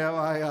enough,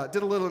 I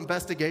did a little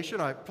investigation.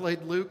 I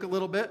played Luke a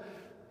little bit.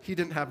 He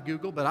didn't have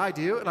Google, but I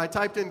do. And I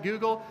typed in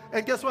Google,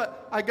 and guess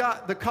what? I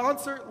got the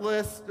concert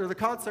list, or the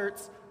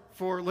concerts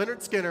for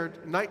Leonard Skinner,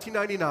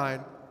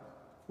 1999,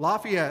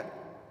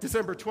 Lafayette,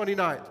 December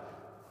 29th,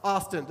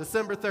 Austin,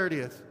 December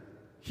 30th,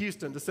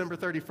 Houston, December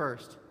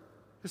 31st.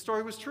 His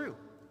story was true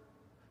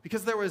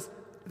because there was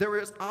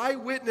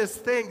eyewitness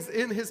things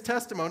in his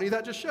testimony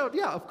that just showed,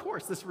 yeah, of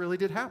course, this really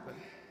did happen.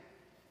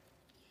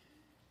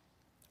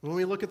 When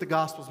we look at the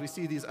Gospels, we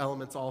see these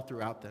elements all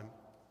throughout them.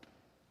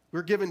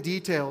 We're given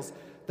details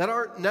that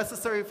aren't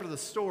necessary for the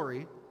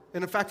story,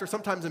 and in fact are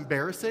sometimes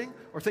embarrassing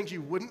or things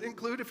you wouldn't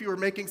include if you were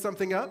making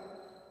something up.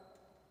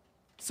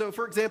 So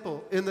for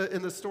example, in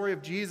the story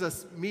of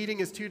Jesus meeting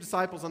his 2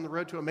 disciples on the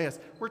road to Emmaus,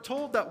 we're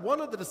told that one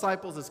of the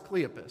disciples is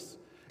Cleopas.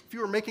 If you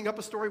were making up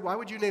a story, why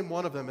would you name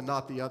one of them and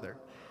not the other?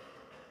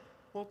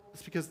 Well,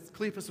 it's because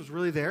Cleopas was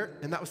really there,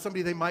 and that was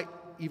somebody they might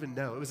even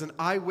know. It was an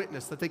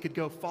eyewitness that they could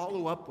go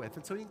follow up with,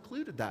 and so he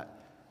included that.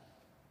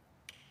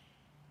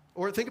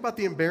 Or think about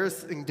the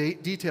embarrassing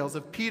details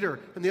of Peter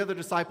and the other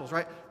disciples,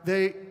 right?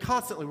 They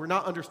constantly were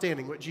not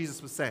understanding what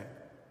Jesus was saying.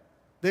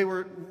 They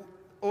were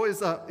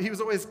always, he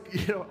was always,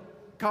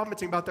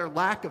 commenting about their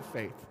lack of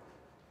faith.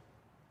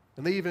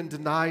 And they even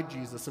denied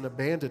Jesus and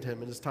abandoned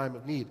him in his time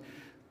of need.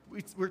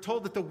 We're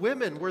told that the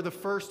women were the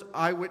first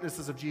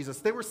eyewitnesses of Jesus.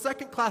 They were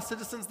second-class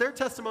citizens. Their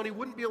testimony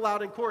wouldn't be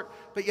allowed in court,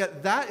 but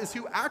yet that is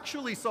who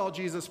actually saw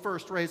Jesus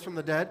first raised from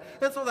the dead,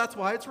 and so that's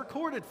why it's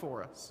recorded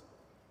for us.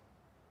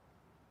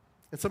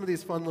 And some of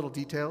these fun little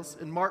details.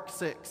 In Mark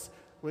 6,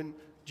 when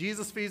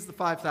Jesus feeds the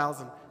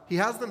 5,000, he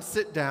has them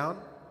sit down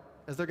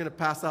as they're going to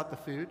pass out the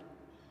food.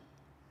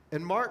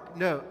 And Mark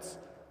notes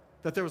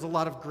that there was a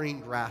lot of green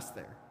grass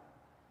there.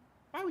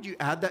 Why would you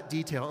add that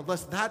detail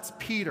unless that's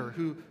Peter,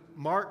 who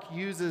Mark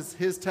uses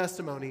his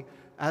testimony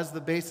as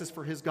the basis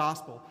for his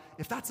gospel?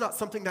 If that's not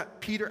something that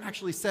Peter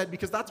actually said,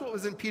 because that's what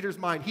was in Peter's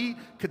mind. He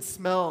could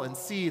smell and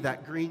see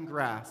that green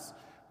grass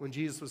when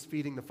Jesus was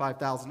feeding the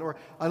 5,000. Or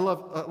I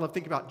love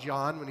thinking about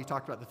John when he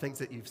talked about the things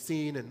that you've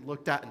seen and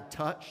looked at and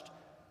touched.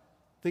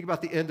 Think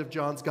about the end of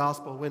John's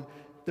gospel when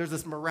there's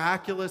this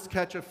miraculous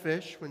catch of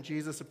fish when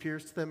Jesus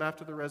appears to them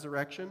after the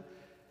resurrection.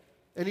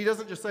 And he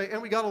doesn't just say,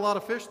 and we got a lot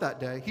of fish that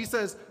day. He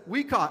says,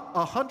 we caught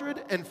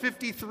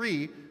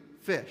 153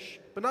 fish.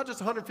 But not just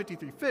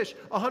 153 fish,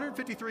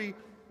 153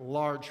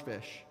 large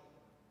fish.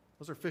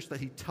 Those are fish that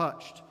he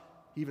touched,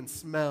 he even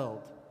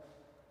smelled.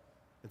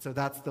 And so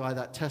that's why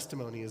that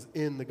testimony is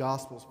in the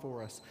Gospels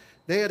for us.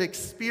 They had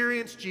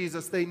experienced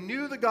Jesus, they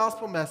knew the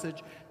gospel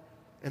message,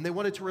 and they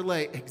wanted to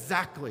relay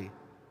exactly,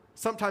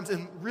 sometimes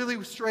in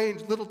really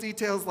strange little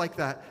details like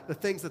that, the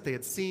things that they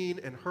had seen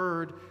and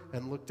heard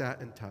and looked at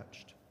and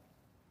touched.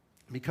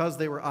 Because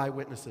they were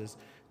eyewitnesses,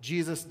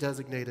 Jesus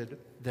designated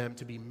them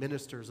to be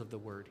ministers of the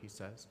word, he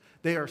says.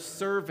 They are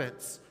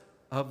servants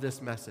of this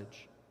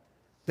message.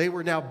 They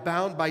were now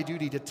bound by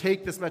duty to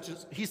take this message.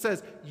 He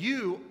says,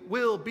 you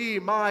will be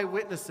my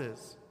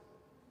witnesses.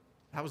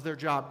 That was their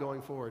job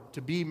going forward,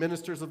 to be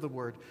ministers of the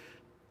word,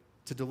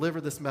 to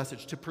deliver this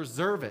message, to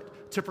preserve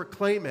it, to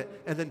proclaim it,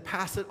 and then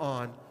pass it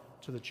on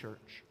to the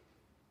church.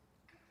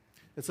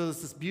 And so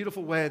there's this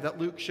beautiful way that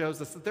Luke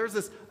shows us that there's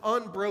this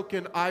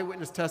unbroken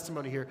eyewitness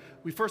testimony here.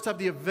 We first have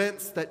the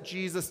events that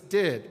Jesus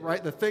did,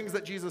 right? The things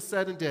that Jesus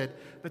said and did.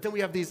 But then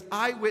we have these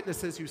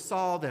eyewitnesses who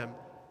saw them,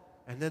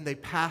 and then they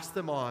pass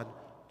them on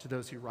to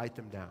those who write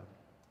them down.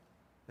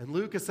 And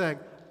Luke is saying,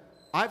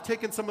 I've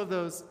taken some of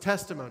those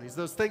testimonies,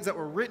 those things that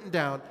were written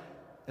down,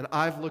 and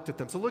I've looked at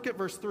them. So look at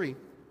verse 3. It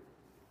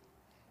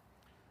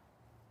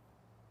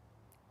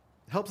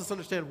helps us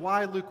understand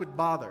why Luke would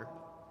bother.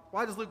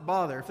 Why does Luke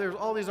bother? If there's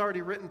all these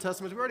already written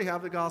testimonies, we already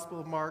have the Gospel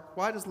of Mark.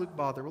 Why does Luke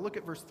bother? Well, look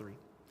at verse 3.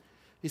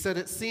 He said,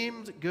 it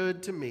seemed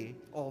good to me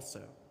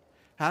also,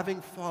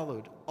 having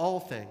followed all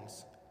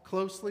things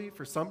closely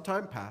for some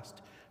time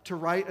past, to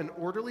write an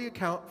orderly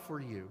account for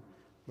you,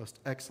 most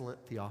excellent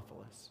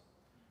Theophilus.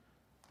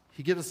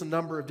 He gives us a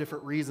number of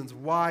different reasons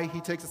why he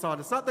takes us on.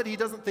 It's not that he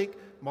doesn't think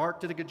Mark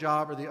did a good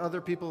job or the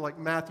other people like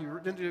Matthew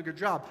didn't do a good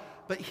job,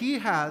 but he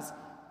has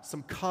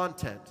some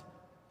content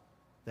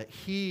that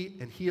he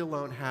and he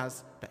alone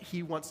has that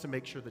he wants to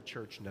make sure the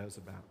church knows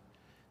about,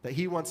 that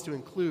he wants to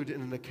include in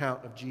an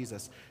account of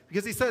Jesus.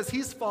 Because he says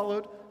he's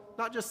followed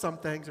not just some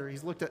things or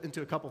he's looked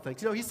into a couple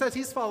things. He says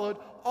he's followed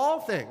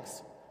all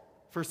things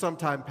for some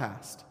time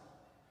past.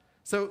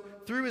 So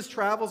through his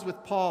travels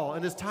with Paul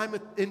and his time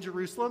in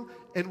Jerusalem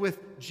and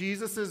with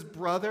Jesus'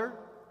 brother,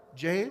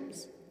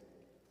 James,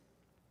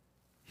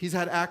 he's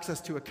had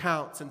access to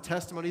accounts and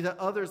testimony that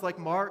others like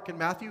Mark and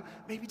Matthew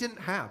maybe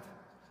didn't have.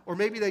 Or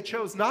maybe they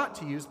chose not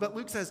to use, but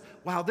Luke says,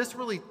 wow, this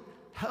really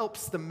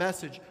helps the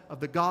message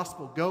of the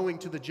gospel going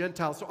to the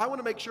Gentiles. So I want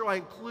to make sure I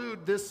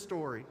include this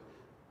story.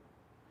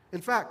 In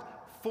fact,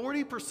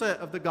 40%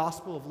 of the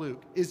Gospel of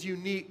Luke is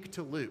unique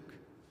to Luke.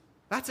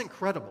 That's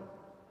incredible.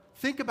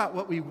 Think about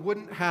what we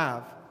wouldn't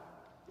have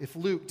if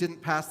Luke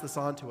didn't pass this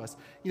on to us.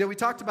 We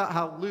talked about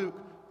how Luke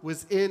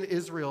was in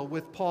Israel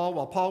with Paul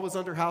while Paul was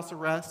under house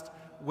arrest,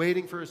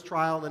 waiting for his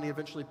trial, and then he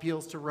eventually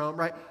appeals to Rome,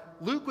 right?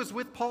 Luke was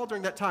with Paul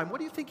during that time. What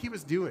do you think he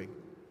was doing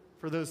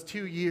for those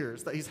 2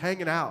 years that he's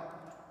hanging out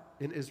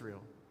in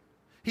Israel?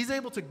 He's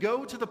able to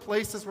go to the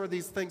places where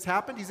these things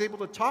happened. He's able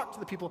to talk to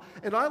the people.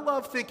 And I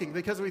love thinking,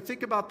 because when we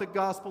think about the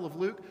Gospel of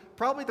Luke,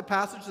 probably the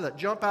passages that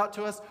jump out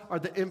to us are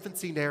the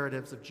infancy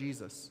narratives of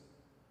Jesus.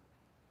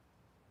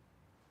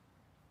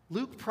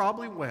 Luke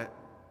probably went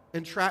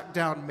and tracked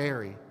down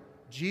Mary,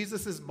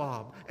 Jesus'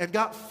 mom, and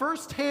got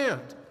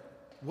firsthand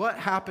what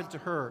happened to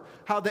her,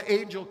 how the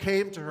angel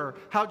came to her,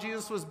 how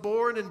Jesus was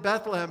born in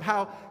Bethlehem,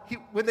 how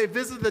when they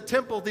visited the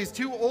temple, these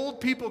two old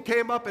people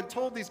came up and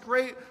told these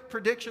great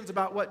predictions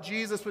about what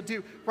Jesus would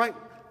do. Right?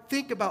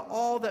 Think about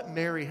all that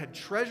Mary had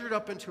treasured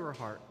up into her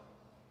heart,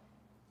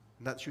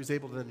 and that she was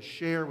able to then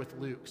share with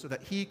Luke so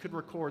that he could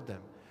record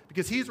them.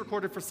 Because he's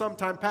recorded for some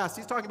time past.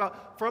 He's talking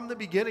about from the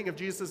beginning of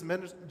Jesus'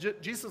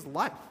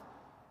 life.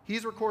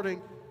 He's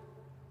recording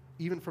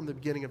even from the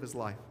beginning of his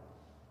life.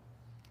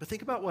 But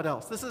think about what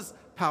else. This is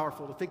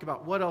powerful to think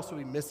about what else would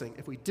be missing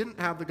if we didn't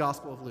have the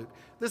Gospel of Luke.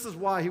 This is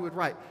why he would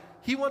write.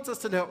 he wants us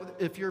to know,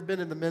 if you've been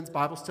in the men's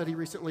Bible study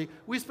recently,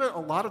 we spent a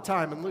lot of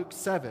time in Luke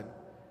 7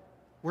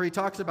 where he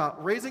talks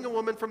about raising a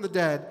woman from the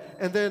dead,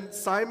 and then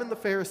Simon the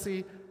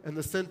Pharisee and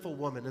the sinful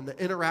woman and the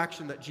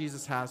interaction that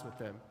Jesus has with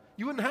them.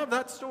 You wouldn't have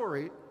that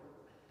story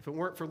if it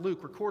weren't for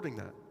Luke recording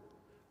that.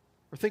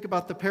 Or think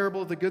about the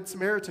parable of the Good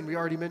Samaritan we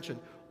already mentioned,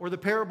 or the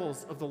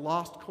parables of the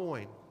lost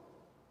coin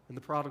and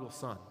the prodigal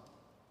son.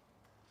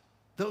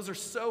 Those are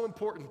so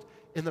important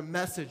in the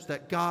message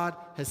that God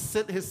has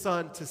sent his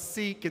son to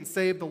seek and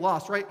save the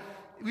lost, right?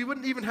 We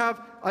wouldn't even have,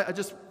 I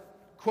just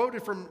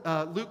quoted from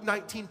Luke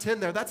 19:10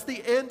 there. That's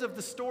the end of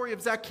the story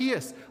of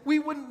Zacchaeus. We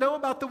wouldn't know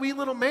about the wee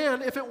little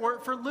man if it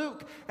weren't for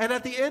Luke. And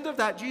at the end of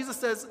that, Jesus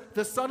says,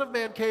 the Son of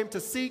Man came to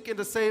seek and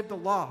to save the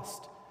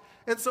lost.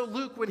 And so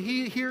Luke, when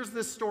he hears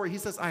this story, he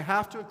says, I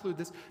have to include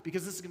this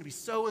because this is going to be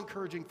so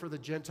encouraging for the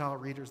Gentile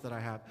readers that I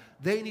have.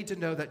 They need to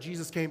know that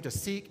Jesus came to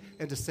seek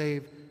and to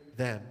save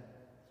them.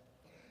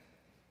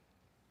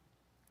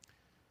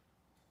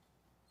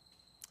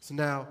 So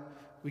now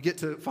we get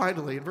to,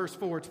 finally, in verse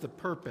 4, to the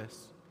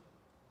purpose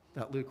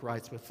that Luke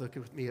writes with. Look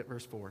with me at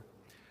verse 4.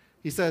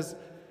 He says,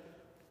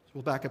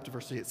 we'll back up to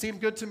verse 3. It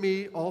seemed good to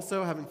me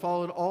also, having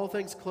followed all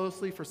things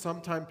closely for some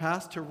time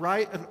past, to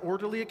write an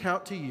orderly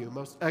account to you,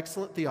 most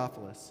excellent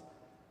Theophilus,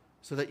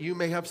 so that you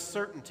may have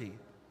certainty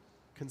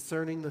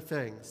concerning the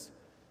things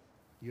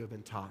you have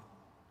been taught.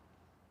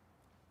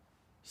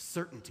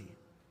 Certainty.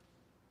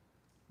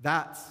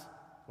 That's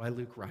why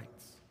Luke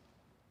writes.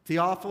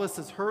 Theophilus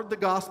has heard the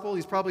gospel.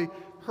 He's probably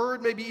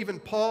heard maybe even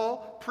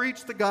Paul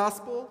preach the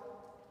gospel.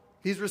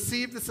 He's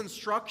received this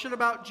instruction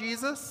about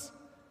Jesus,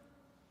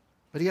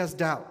 but he has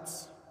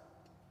doubts.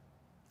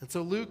 And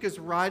so Luke is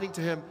writing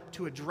to him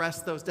to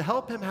address those, to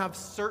help him have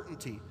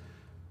certainty.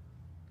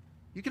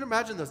 You can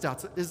imagine those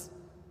doubts.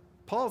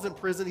 Paul's in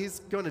prison. He's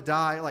going to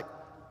die. Like,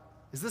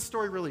 is this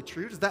story really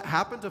true? Does that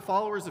happen to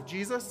followers of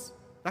Jesus?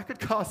 That could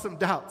cause some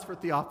doubts for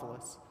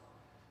Theophilus.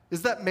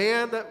 Is that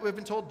man that we've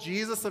been told,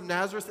 Jesus of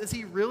Nazareth, is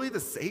he really the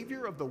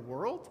Savior of the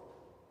world?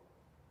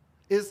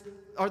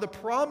 Are the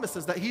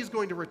promises that he's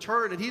going to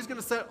return and he's going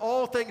to set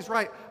all things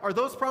right, are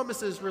those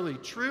promises really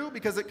true?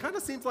 Because it kind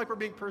of seems like we're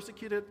being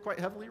persecuted quite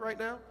heavily right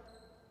now.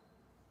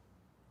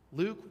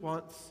 Luke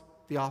wants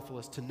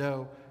Theophilus to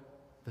know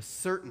the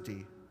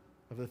certainty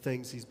of the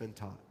things he's been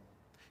taught.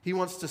 He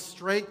wants to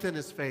strengthen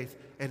his faith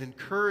and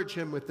encourage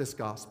him with this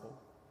gospel.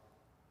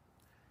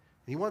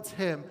 He wants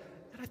him,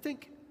 and I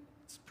think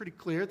it's pretty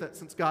clear that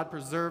since God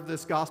preserved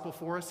this gospel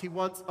for us, he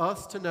wants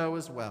us to know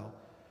as well,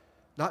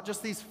 not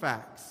just these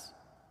facts,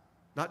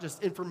 not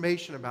just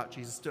information about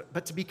Jesus,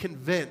 but to be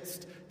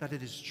convinced that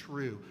it is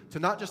true. To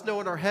not just know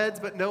in our heads,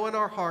 but know in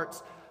our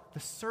hearts the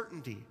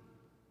certainty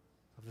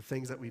of the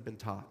things that we've been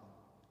taught.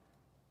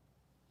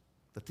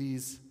 That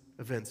these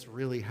events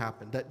really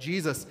happened. That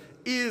Jesus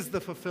is the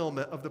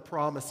fulfillment of the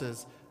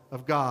promises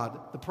of God,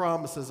 the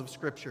promises of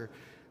Scripture.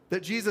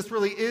 That Jesus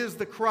really is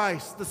the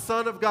Christ, the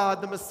Son of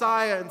God, the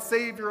Messiah and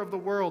Savior of the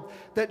world.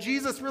 That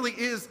Jesus really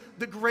is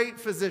the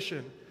great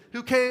physician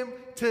who came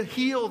to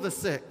heal the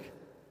sick,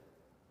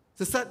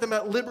 to set them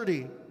at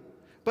liberty,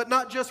 but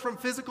not just from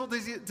physical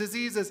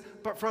diseases,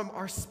 but from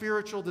our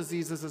spiritual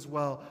diseases as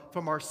well,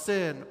 from our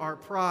sin, our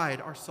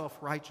pride, our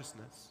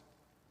self-righteousness.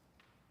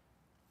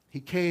 He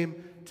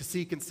came to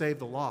seek and save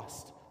the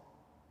lost.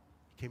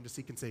 He came to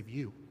seek and save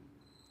you.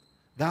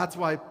 That's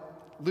why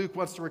Luke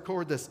wants to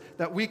record this,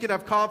 that we can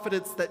have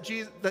confidence that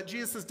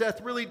Jesus' death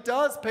really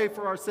does pay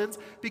for our sins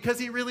because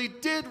he really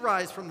did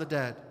rise from the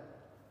dead.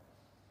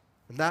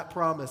 And that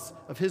promise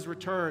of his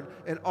return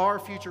and our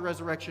future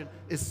resurrection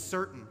is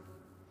certain.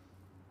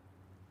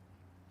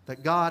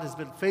 That God has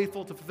been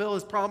faithful to fulfill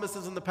his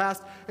promises in the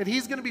past, and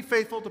he's going to be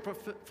faithful to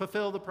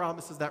fulfill the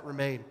promises that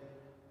remain.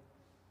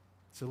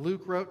 So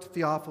Luke wrote to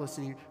Theophilus,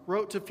 and he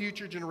wrote to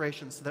future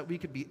generations so that we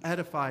could be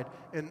edified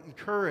and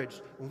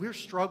encouraged when we're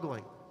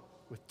struggling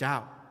with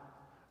doubt.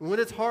 And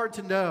when it's hard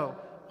to know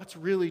what's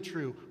really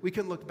true, we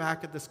can look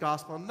back at this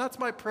gospel. And that's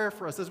my prayer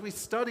for us as we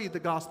study the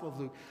Gospel of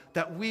Luke,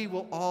 that we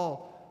will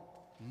all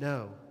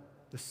know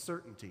the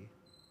certainty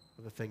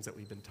of the things that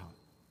we've been taught.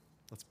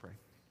 Let's pray.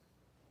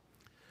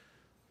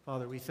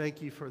 Father, we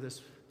thank you for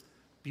this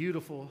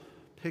beautiful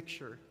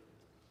picture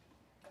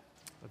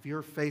of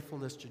your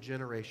faithfulness to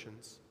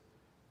generations,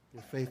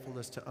 your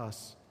faithfulness to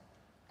us.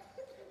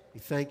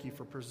 We thank you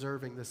for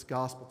preserving this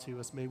gospel to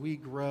us. May we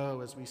grow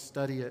as we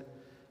study it.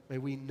 May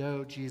we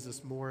know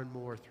Jesus more and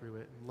more through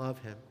it and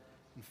love him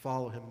and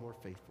follow him more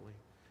faithfully.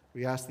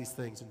 We ask these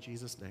things in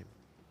Jesus' name.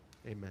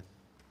 Amen.